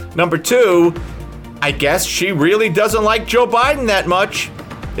off. Number two, I guess she really doesn't like Joe Biden that much.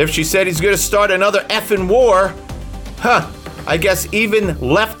 If she said he's going to start another effing war, I guess even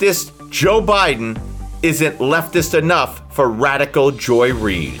leftist Joe Biden isn't leftist enough for radical Joy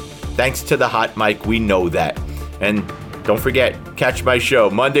Reid. Thanks to the hot mic, we know that. And don't forget, catch my show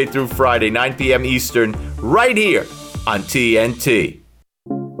Monday through Friday, 9 p.m. Eastern, right here on TNT.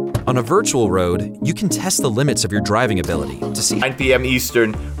 On a virtual road, you can test the limits of your driving ability to see 9 p.m.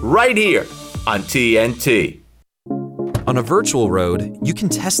 Eastern, right here on TNT. On a virtual road, you can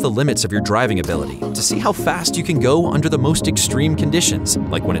test the limits of your driving ability to see how fast you can go under the most extreme conditions,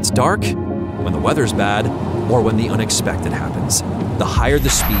 like when it's dark, when the weather's bad, or when the unexpected happens. The higher the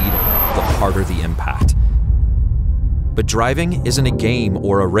speed, the harder the impact. But driving isn't a game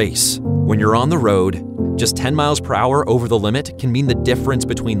or a race. When you're on the road, just 10 miles per hour over the limit can mean the difference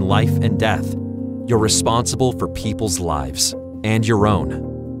between life and death. You're responsible for people's lives and your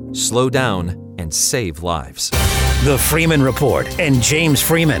own. Slow down and save lives. The Freeman Report and James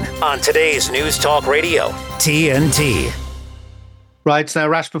Freeman on today's News Talk Radio, TNT. Right, now,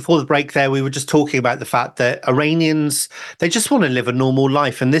 Rash, before the break there, we were just talking about the fact that Iranians, they just want to live a normal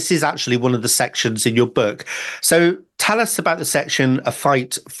life. And this is actually one of the sections in your book. So tell us about the section, A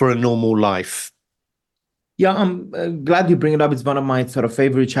Fight for a Normal Life. Yeah, I'm glad you bring it up. It's one of my sort of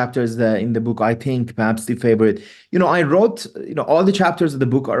favorite chapters in the book, I think, perhaps the favorite. I wrote, all the chapters of the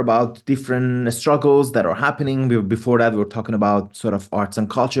book are about different struggles that are happening. Before that, we were talking about sort of arts and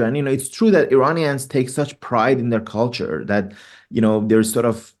culture. And, it's true that Iranians take such pride in their culture that, there's sort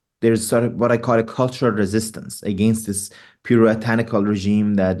of what I call a cultural resistance against this puritanical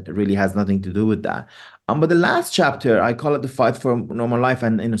regime that really has nothing to do with that. But the last chapter, I call it The Fight for Normal Life,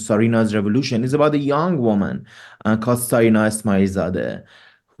 and Sarina's Revolution, is about a young woman called Sarina Ismailzadeh,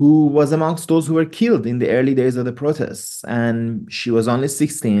 who was amongst those who were killed in the early days of the protests. And she was only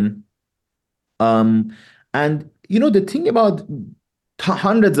 16. And, the thing about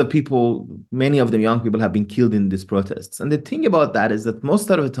hundreds of people, many of them young people, have been killed in these protests. And the thing about that is that most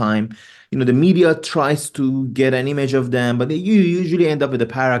of the time, the media tries to get an image of them, but you usually end up with a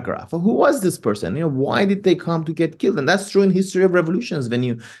paragraph. Well, who was this person? Why did they come to get killed? And that's true in history of revolutions, when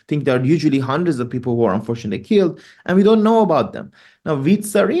you think there are usually hundreds of people who are unfortunately killed, and we don't know about them. Now, with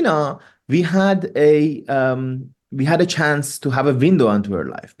Sarina, we had a chance to have a window onto her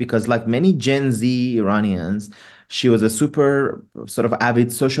life, because like many Gen Z Iranians, She was a super sort of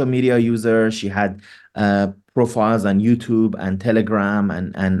avid social media user. She had profiles on YouTube and Telegram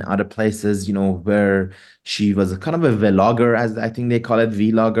and other places, where she was a kind of a vlogger, as I think they call it,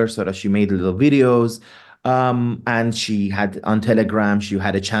 vlogger, so that she made little videos. And she had on Telegram, she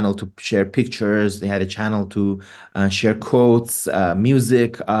had a channel to share pictures. They had a channel to share quotes,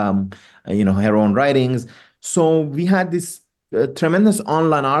 music, her own writings. So we had this tremendous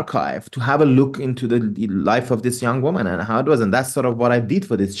online archive to have a look into the life of this young woman and how it was. And that's sort of what I did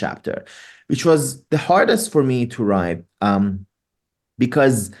for this chapter, which was the hardest for me to write,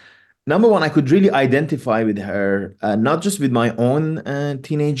 because number one, I could really identify with her, not just with my own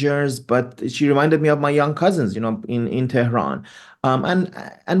teenagers, but she reminded me of my young cousins, in Tehran.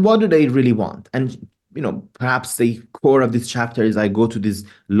 And what do they really want? And perhaps the core of this chapter is I go to this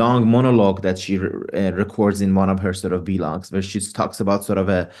long monologue that she records in one of her sort of vlogs, where she talks about sort of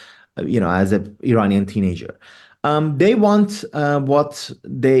as an Iranian teenager. They want what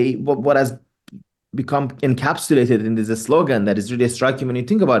has become encapsulated in this slogan that is really striking when you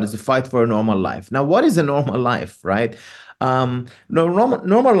think about it, is the fight for a normal life. Now, what is a normal life, right?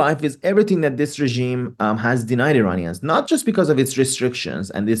 Normal life is everything that this regime has denied Iranians, not just because of its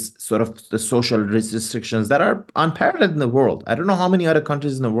restrictions and this sort of the social restrictions that are unparalleled in the world. I don't know how many other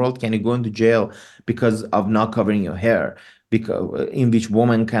countries in the world can you go into jail because of not covering your hair, in which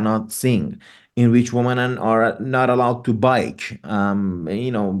women cannot sing, in which women are not allowed to bike,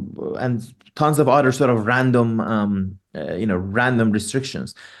 and tons of other sort of random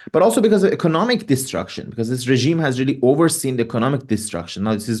restrictions, but also because of economic destruction, because this regime has really overseen the economic destruction.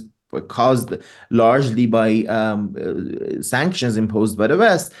 Now, this is caused largely by sanctions imposed by the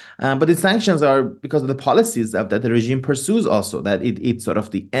West, but the sanctions are because of the policies that the regime pursues also, that it's sort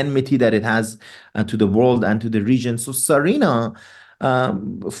of the enmity that it has to the world and to the region. So Sarina,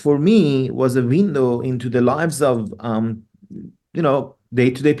 for me, was a window into the lives of,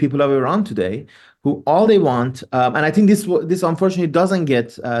 day-to-day people of Iran today, who all they want, and I think this unfortunately doesn't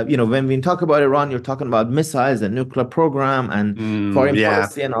get, when we talk about Iran, you're talking about missiles and nuclear program and foreign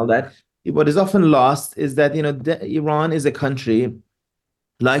policy and all that. What is often lost is that, Iran is a country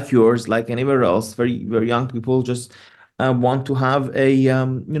like yours, like anywhere else, where young people just want to have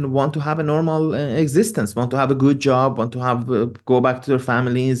a normal existence, want to have a good job, want to have go back to their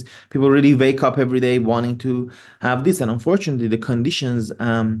families. People really wake up every day wanting to have this, and unfortunately, the conditions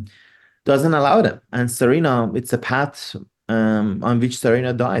doesn't allow them. And Sarina, it's a path on which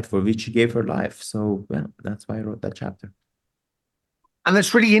Sarina died, for which she gave her life. So that's why I wrote that chapter. And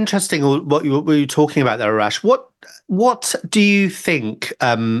it's really interesting what you're talking about there, Arash. What do you think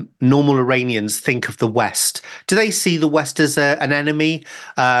normal Iranians think of the West? Do they see the West as an enemy,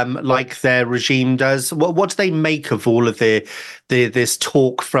 like their regime does? What do they make of all of this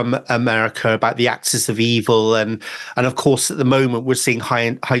talk from America about the axis of evil? And of course, at the moment, we're seeing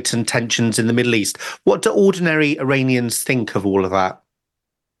heightened tensions in the Middle East. What do ordinary Iranians think of all of that?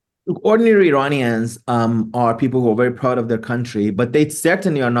 Look, ordinary Iranians are people who are very proud of their country, but they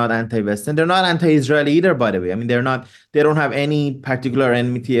certainly are not anti-Western. They're not anti-Israeli either, by the way. I mean, they don't have any particular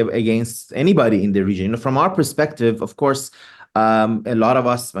enmity against anybody in the region. From our perspective, of course, a lot of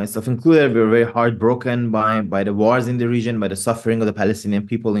us, myself included, we were very heartbroken by the wars in the region, by the suffering of the Palestinian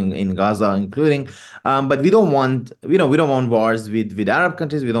people in Gaza, including. But we don't want wars with Arab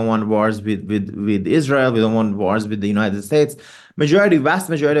countries. We don't want wars with Israel. We don't want wars with the United States. Vast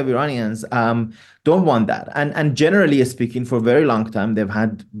majority of Iranians don't want that. And generally speaking, for a very long time, they've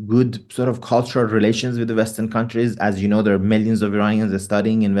had good sort of cultural relations with the Western countries. As you know, there are millions of Iranians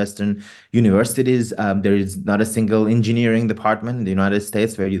studying in Western universities. There is not a single engineering department in the United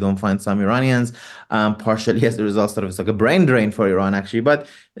States where you don't find some Iranians, partially as a result of it's like a brain drain for Iran, actually. But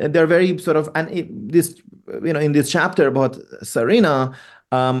they're very sort of, in this chapter about Sarina,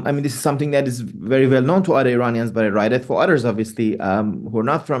 this is something that is very well known to other Iranians, but I write it for others, obviously, who are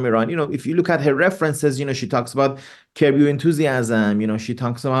not from Iran. If you look at her references, she talks about Curb Your Enthusiasm, she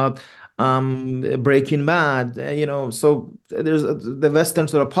talks about Breaking Bad, so there's the Western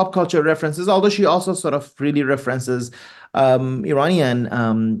sort of pop culture references, although she also sort of really references Iranian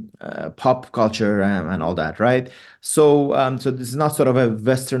pop culture and all that, right? So this is not sort of a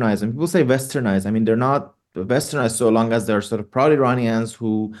westernized. And people say westernized. They're not westernized so long as they're sort of proud Iranians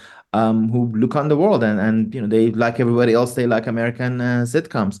who look on the world and they, like everybody else, they like American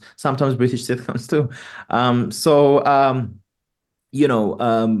sitcoms, sometimes British sitcoms too.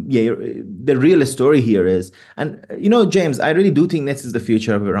 The real story here is, and James, I really do think this is the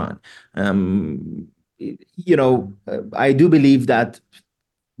future of Iran. I do believe that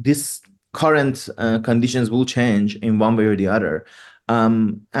this current conditions will change in one way or the other,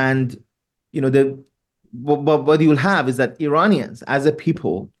 what you'll have is that Iranians, as a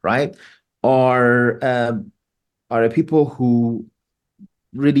people, right, are a people who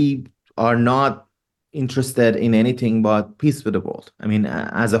really are not interested in anything but peace with the world. I mean,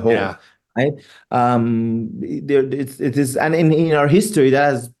 as a whole. Yeah. Right? It is, and in our history, that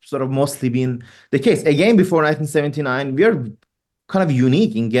has sort of mostly been the case. Again, before 1979, we are kind of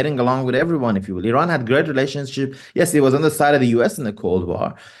unique in getting along with everyone, if you will. Iran had great relationship. Yes, it was on the side of the US in the Cold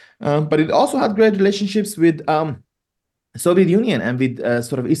War, but it also had great relationships with Soviet Union and with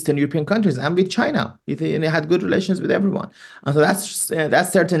sort of Eastern European countries and with China. It had good relations with everyone. And so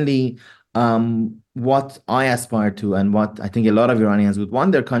that's certainly what I aspire to, and what I think a lot of Iranians would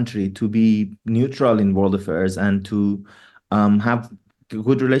want their country to be neutral in world affairs and to have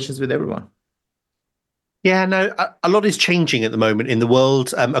good relations with everyone. Yeah, no, a lot is changing at the moment in the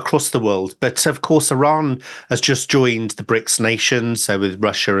world, across the world. But of course, Iran has just joined the BRICS nations, so with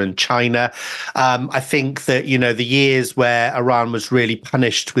Russia and China. I think that, the years where Iran was really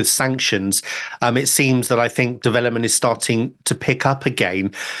punished with sanctions, it seems that I think development is starting to pick up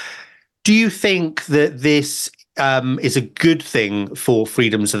again. Do you think that this is a good thing for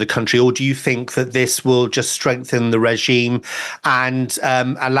freedoms of the country, or do you think that this will just strengthen the regime and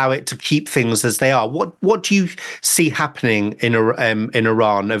allow it to keep things as they are? What do you see happening in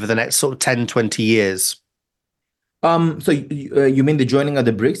Iran over the next sort of 10, 20 years? So you mean the joining of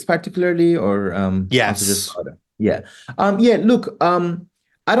the BRICS particularly, or yes? Yeah. Look,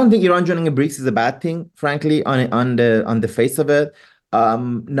 I don't think Iran joining the BRICS is a bad thing, frankly, on the face of it.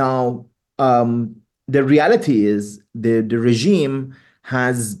 The reality is the regime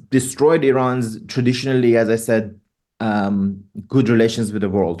has destroyed Iran's traditionally, as I said, good relations with the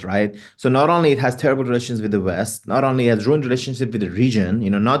world, right? So not only it has terrible relations with the West, not only has ruined relationship with the region,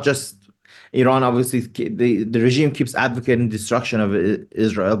 not just Iran, obviously, the regime keeps advocating destruction of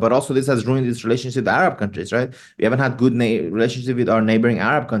Israel, but also this has ruined its relationship with Arab countries, right? We haven't had good relationship with our neighboring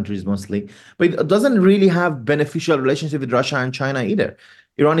Arab countries mostly, but it doesn't really have beneficial relationship with Russia and China either.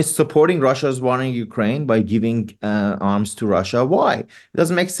 Iran is supporting Russia's war in Ukraine by giving arms to Russia. Why? It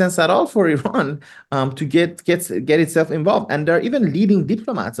doesn't make sense at all for Iran to get itself involved. And there are even leading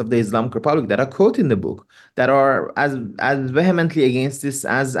diplomats of the Islamic Republic that are quoted in the book that are as vehemently against this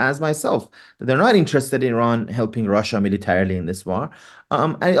as myself. They're not interested in Iran helping Russia militarily in this war.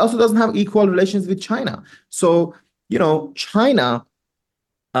 And it also doesn't have equal relations with China. So, China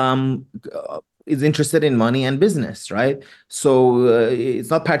is interested in money and business, right? So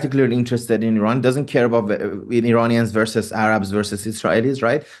it's not particularly interested in Iran, doesn't care about in Iranians versus Arabs versus Israelis,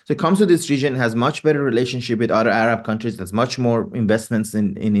 right? So it comes to this region, has much better relationship with other Arab countries, there's much more investments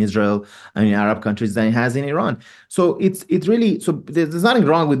in Israel and in Arab countries than it has in Iran. So it's really, so there's nothing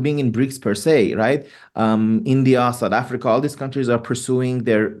wrong with being in BRICS per se, right? India, South Africa, all these countries are pursuing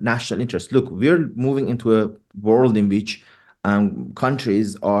their national interests. Look, we're moving into a world in which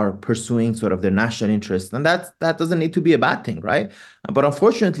countries are pursuing sort of their national interests, and that doesn't need to be a bad thing, right? But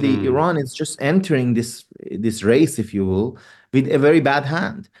unfortunately, Iran is just entering this race, if you will, with a very bad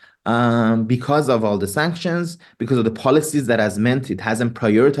hand because of all the sanctions, because of the policies that has meant it hasn't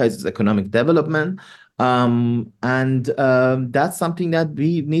prioritized its economic development, and that's something that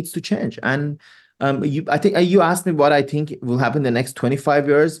needs to change. And I think you asked me what I think will happen in the next 25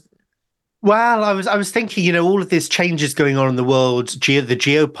 years. Well, I was thinking, all of this changes going on in the world, the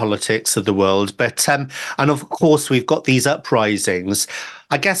geopolitics of the world, but and of course we've got these uprisings.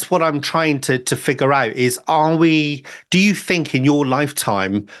 I guess what I'm trying to figure out is, do you think in your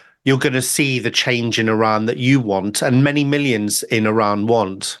lifetime you're going to see the change in Iran that you want and many millions in Iran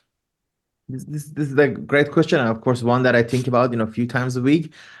want? This is a great question, and of course one that I think about, a few times a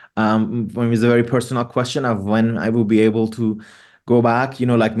week. It's a very personal question of when I will be able to go back.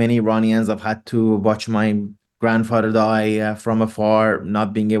 Like many Iranians, I've had to watch my grandfather die from afar,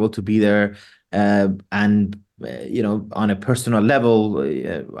 not being able to be there. And, on a personal level,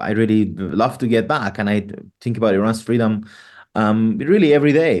 I really love to get back. And I think about Iran's freedom really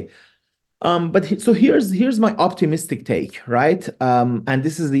every day. So here's my optimistic take, right? And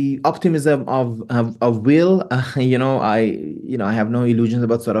this is the optimism of will. I have no illusions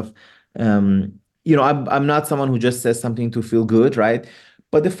about sort of, I'm not someone who just says something to feel good, right?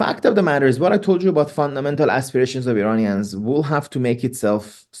 But the fact of the matter is, what I told you about fundamental aspirations of Iranians will have to make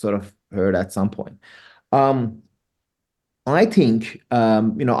itself sort of heard at some point. I think,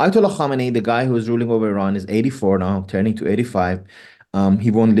 Ayatollah Khamenei, the guy who is ruling over Iran, is 84 now, turning to 85.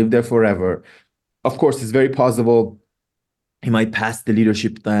 He won't live there forever. Of course, it's very possible he might pass the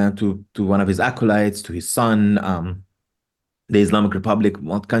leadership to one of his acolytes, to his son. The Islamic Republic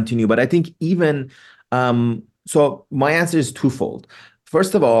won't continue. But I think even, so my answer is twofold.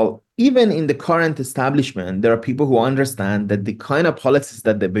 First of all, even in the current establishment, there are people who understand that the kind of policies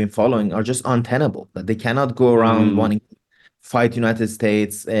that they've been following are just untenable, that they cannot go around wanting to fight United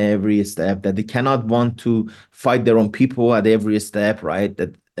States every step, that they cannot want to fight their own people at every step, right?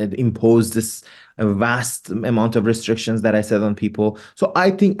 That impose this vast amount of restrictions that I said on people. So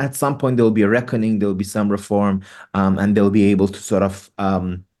I think at some point there will be a reckoning, there will be some reform, and they'll be able to sort of,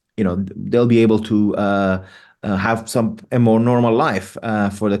 they'll be able to have a more normal life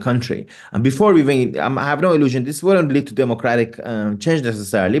for the country. And before we even, I have no illusion, this wouldn't lead to democratic change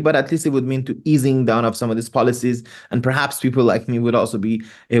necessarily, but at least it would mean to easing down of some of these policies, and perhaps people like me would also be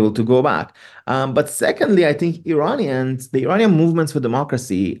able to go back. But secondly, I think the Iranian movements for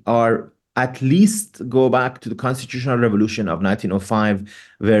democracy are at least go back to the constitutional revolution of 1905,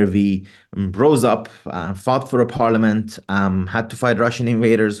 where we rose up, fought for a parliament, had to fight Russian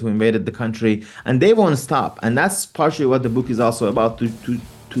invaders who invaded the country, and they won't stop. And that's partially what the book is also about,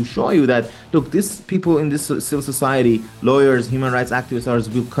 to show you that, look, these people in this civil society, lawyers, human rights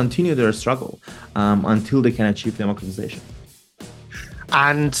activists, will continue their struggle until they can achieve democratization.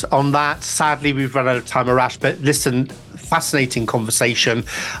 And on that, sadly, we've run out of time, Arash, but listen, fascinating conversation.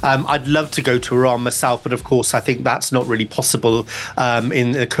 I'd love to go to Iran myself, but of course, I think that's not really possible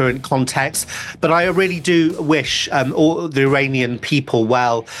in the current context. But I really do wish all the Iranian people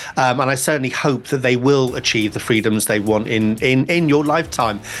well, and I certainly hope that they will achieve the freedoms they want in your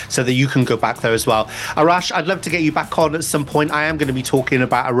lifetime, so that you can go back there as well. Arash, I'd love to get you back on at some point. I am going to be talking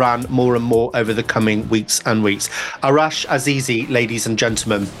about Iran more and more over the coming weeks and weeks. Arash Azizi, ladies and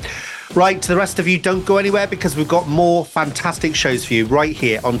gentlemen. Right, to the rest of you, don't go anywhere, because we've got more fantastic shows for you right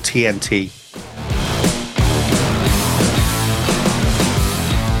here on TNT.